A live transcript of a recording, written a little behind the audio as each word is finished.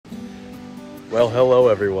Well, hello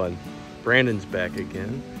everyone. Brandon's back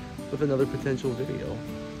again with another potential video.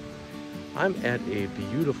 I'm at a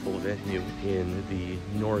beautiful venue in the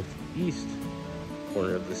northeast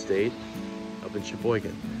corner of the state, up in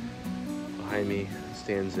Sheboygan. Behind me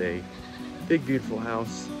stands a big, beautiful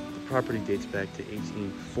house. The property dates back to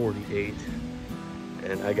 1848,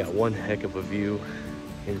 and I got one heck of a view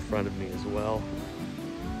in front of me as well.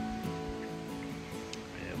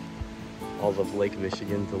 I have all of Lake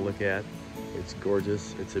Michigan to look at. It's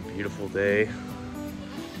gorgeous. It's a beautiful day.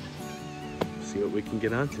 See what we can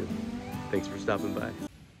get onto. Thanks for stopping by.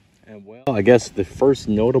 And well, I guess the first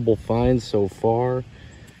notable find so far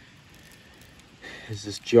is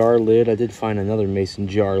this jar lid. I did find another mason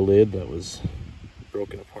jar lid that was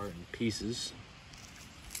broken apart in pieces.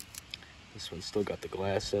 This one's still got the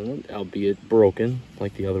glass in it, albeit broken,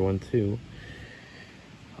 like the other one too.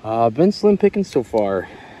 Been slim picking so far.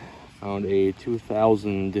 Found a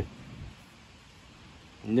 2000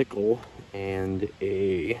 nickel and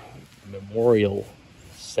a memorial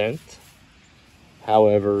cent.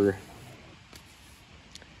 However,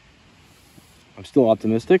 I'm still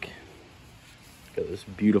optimistic. Got this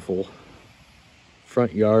beautiful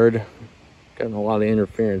front yard. Gotten a lot of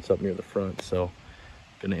interference up near the front, so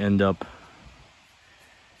gonna end up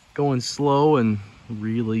going slow and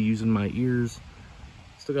really using my ears.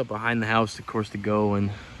 Still got behind the house, of course, to go,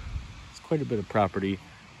 and it's quite a bit of property.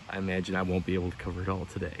 I imagine I won't be able to cover it all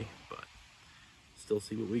today, but still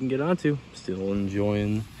see what we can get onto. Still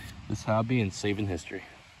enjoying this hobby and saving history.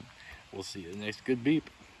 We'll see you next good beep.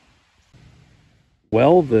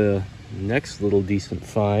 Well, the next little decent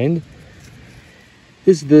find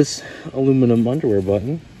is this aluminum underwear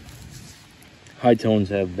button. High tones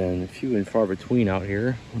have been few and far between out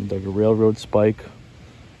here. I dug a railroad spike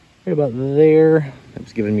right about there. That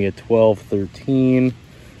was giving me a 12-13.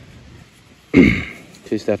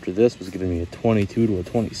 Just after this was giving me a 22 to a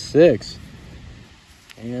 26.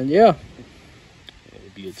 And yeah,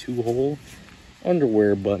 it'd be a 2-hole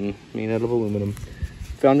underwear button made out of aluminum.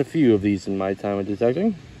 Found a few of these in my time of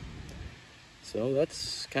detecting. So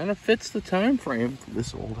that's kind of fits the time frame for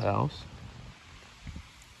this old house.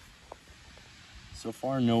 So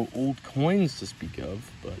far, no old coins to speak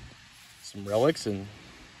of, but some relics, and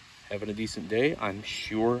having a decent day. I'm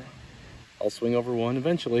sure I'll swing over one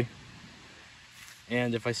eventually.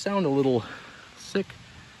 And if I sound a little sick,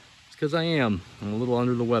 it's because I am. I'm a little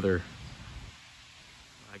under the weather.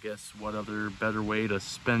 I guess what other better way to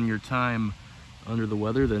spend your time under the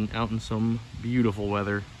weather than out in some beautiful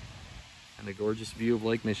weather and a gorgeous view of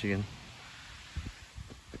Lake Michigan.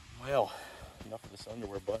 Well, enough of this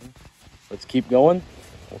underwear button. Let's keep going.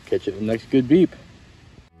 We'll catch you in the next good beep.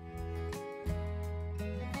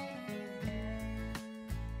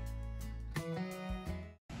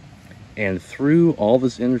 And through all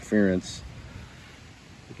this interference,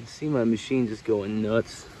 you can see my machine just going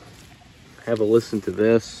nuts. Have a listen to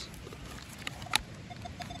this.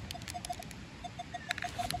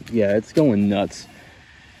 Yeah, it's going nuts.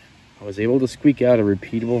 I was able to squeak out a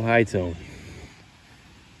repeatable high tone.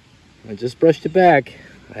 I just brushed it back.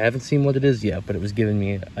 I haven't seen what it is yet, but it was giving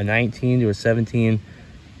me a 19 to a 17.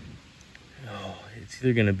 Oh, it's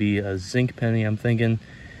either gonna be a zinc penny, I'm thinking,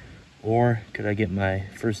 or could I get my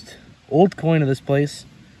first old coin of this place?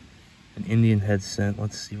 An Indian head cent.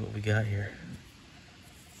 Let's see what we got here.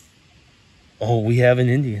 Oh, we have an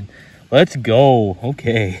Indian. Let's go.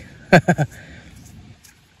 Okay.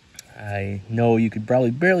 I know you could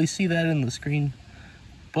probably barely see that in the screen,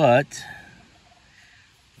 but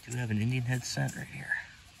we do have an Indian head cent right here.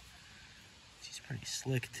 She's pretty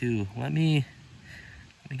slick too. Let me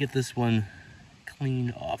get this one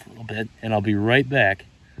cleaned off a little bit, and I'll be right back.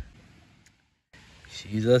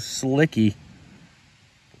 She's a slicky.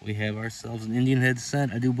 We have ourselves an Indian head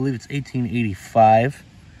cent. I do believe it's 1885.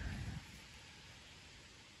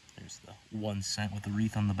 There's the 1 cent with the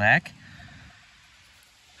wreath on the back.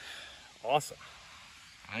 Awesome.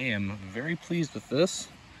 I am very pleased with this.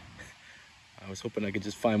 I was hoping I could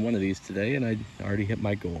just find one of these today, and I already hit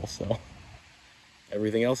my goal, so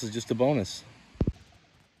everything else is just a bonus.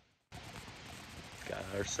 Got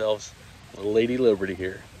ourselves a little Lady Liberty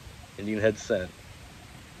here. Indian head cent.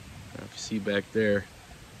 Now, if you see back there,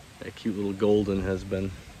 that cute little golden has been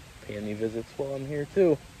paying me visits while I'm here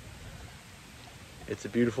too. It's a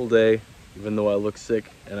beautiful day. Even though I look sick,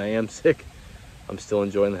 and I am sick, I'm still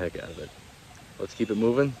enjoying the heck out of it. Let's keep it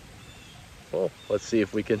moving. Well, let's see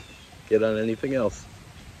if we can get on anything else.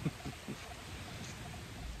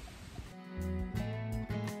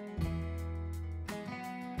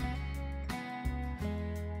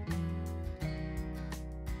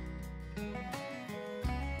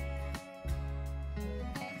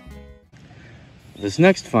 This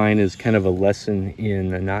next find is kind of a lesson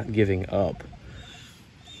in not giving up.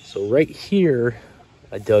 So right here,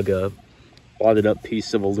 I dug a wadded up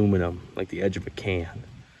piece of aluminum, like the edge of a can.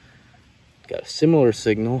 Got a similar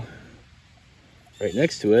signal right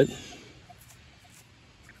next to it,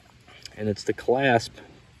 and it's the clasp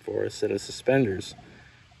for a set of suspenders.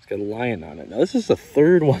 It's got a lion on it. Now this is the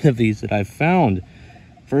third one of these that I've found.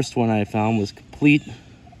 First one I found was complete,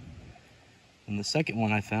 and the second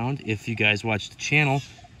one I found, if you guys watch the channel,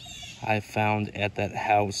 I found at that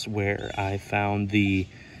house where I found the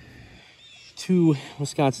 2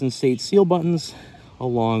 Wisconsin State seal buttons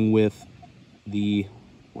along with the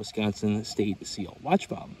Wisconsin State Seal watch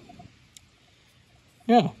fob.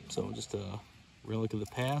 Yeah, so just a relic of the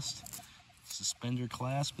past. Suspender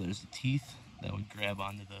clasp. There's the teeth that would grab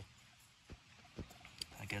onto the,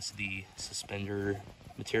 I guess, the suspender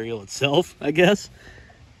material itself, I guess.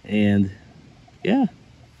 And yeah,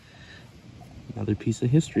 another piece of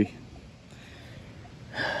history.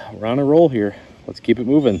 We're on a roll here. Let's keep it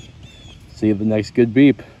moving. See you at the next good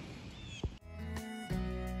beep.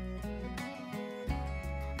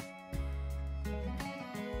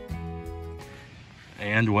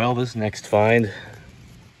 And well, this next find,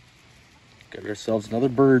 got ourselves another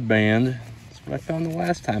bird band. That's what I found the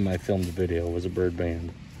last time I filmed a video, was a bird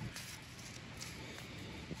band.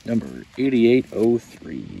 Number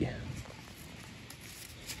 8803.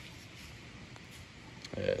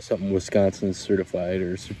 Something Wisconsin certified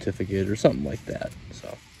or certificate or something like that.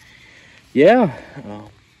 So yeah.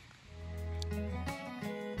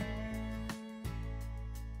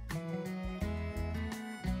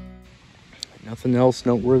 Nothing else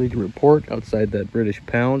noteworthy to report outside that British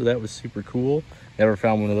pound. That was super cool. Never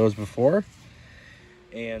found one of those before.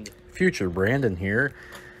 And future Brandon here.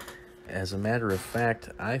 As a matter of fact,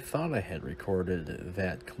 I thought I had recorded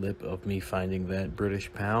that clip of me finding that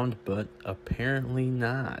British pound, but apparently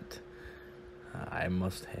not. I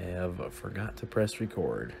must have forgot to press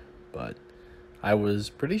record, but I was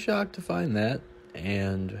pretty shocked to find that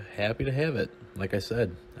and happy to have it. Like I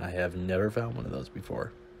said, I have never found one of those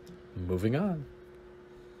before. Moving on.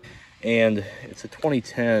 And it's a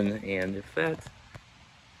 2010, and if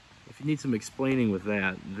you need some explaining with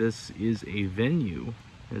that, this is a venue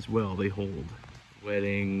as well. They hold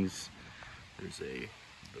weddings. The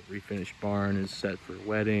refinished barn is set for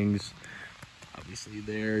weddings. Obviously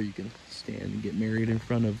there you can stand and get married in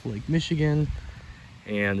front of Lake Michigan.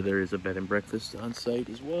 And there is a bed and breakfast on site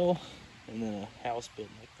as well. And then a house built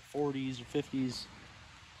in like the 40s or 50s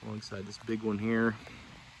alongside this big one here.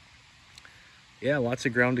 Yeah, lots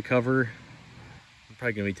of ground to cover. I'm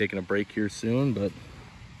probably gonna be taking a break here soon, but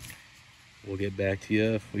we'll get back to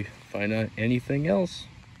you if we find out anything else.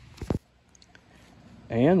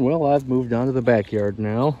 And well, I've moved on to the backyard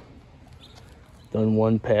now. Done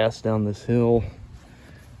one pass down this hill,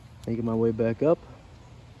 making my way back up.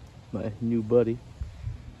 My new buddy.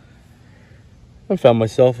 I found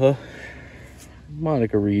myself a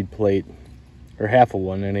Monica Reed plate, or half of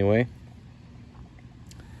one anyway.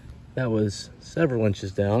 That was several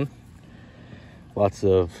inches down. Lots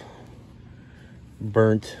of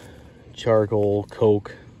burnt charcoal,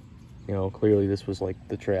 coke. You know, clearly this was like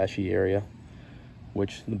the trashy area,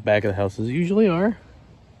 which the back of the houses usually are.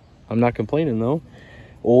 I'm not complaining though.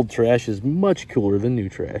 Old trash is much cooler than new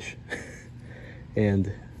trash.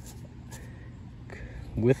 And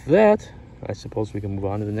with that, I suppose we can move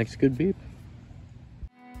on to the next good beep.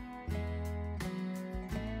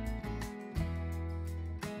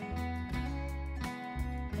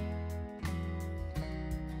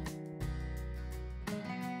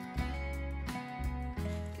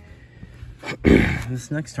 This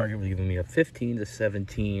next target was giving me a 15 to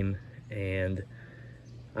 17, and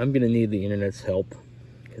I'm gonna need the internet's help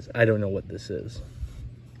because I don't know what this is.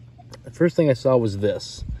 The first thing I saw was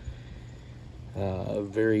this.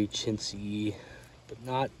 Very chintzy, but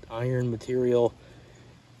not iron material.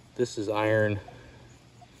 This is iron.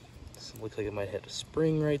 This looks like it might have a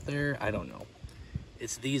spring right there. I don't know.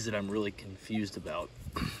 It's these that I'm really confused about.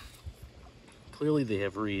 Clearly they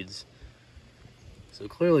have reeds. So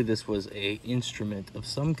clearly this was an instrument of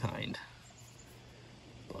some kind.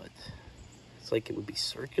 But it's like it would be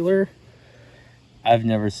circular. I've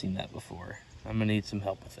never seen that before. I'm gonna need some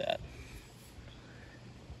help with that.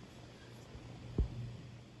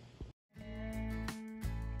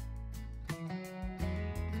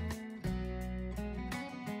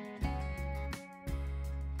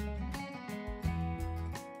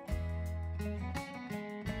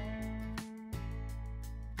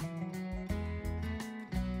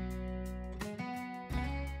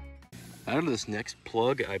 Out of this next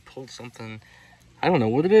plug, I pulled something, I don't know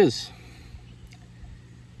what it is.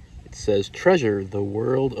 It says treasure the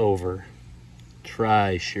world over.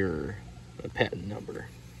 Try sure. A patent number.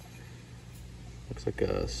 Looks like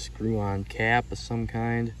a screw-on cap of some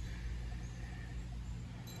kind.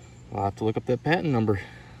 I'll have to look up that patent number.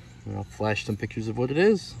 And I'll flash some pictures of what it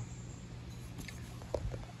is.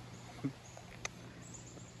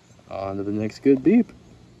 On to the next good beep.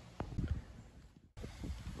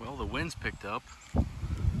 Well, the wind's picked up. And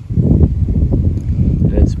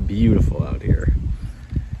it's beautiful out here.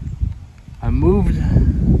 I moved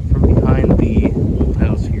from behind the old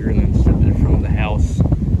house here and then stepped in front of the house.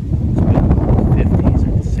 It's been the 50s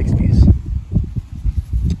or the 60s.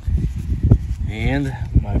 And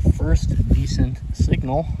my first decent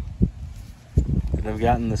signal that I've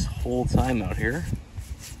gotten this whole time out here,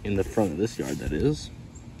 in the front of this yard that is,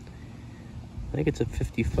 I think it's a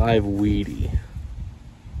 55 Wheatie.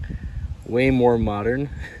 Way more modern.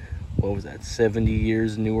 What was that, 70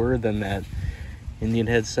 years newer than that Indian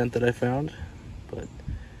head scent that I found? But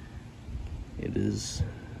it is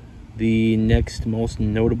the next most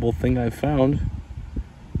notable thing I've found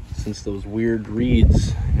since those weird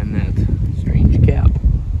reeds and that strange cap.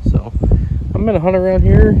 So I'm gonna hunt around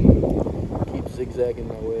here, keep zigzagging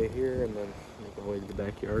my way here, and then make my way to the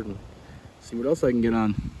backyard and see what else I can get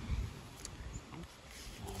on.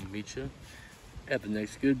 I'll meet you at the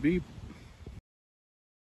next good beep.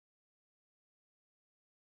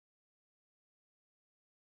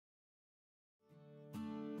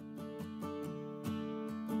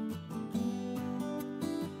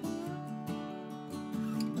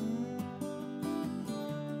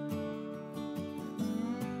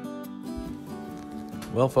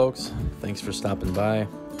 Well, folks, thanks for stopping by.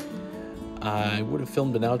 I would have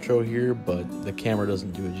filmed an outro here, but the camera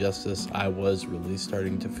doesn't do it justice. I was really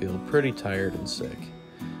starting to feel pretty tired and sick.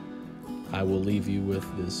 I will leave you with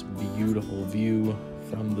this beautiful view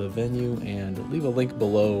from the venue and leave a link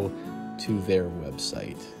below to their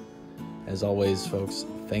website. As always, folks,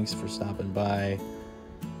 thanks for stopping by,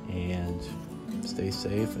 and stay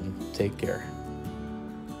safe and take care.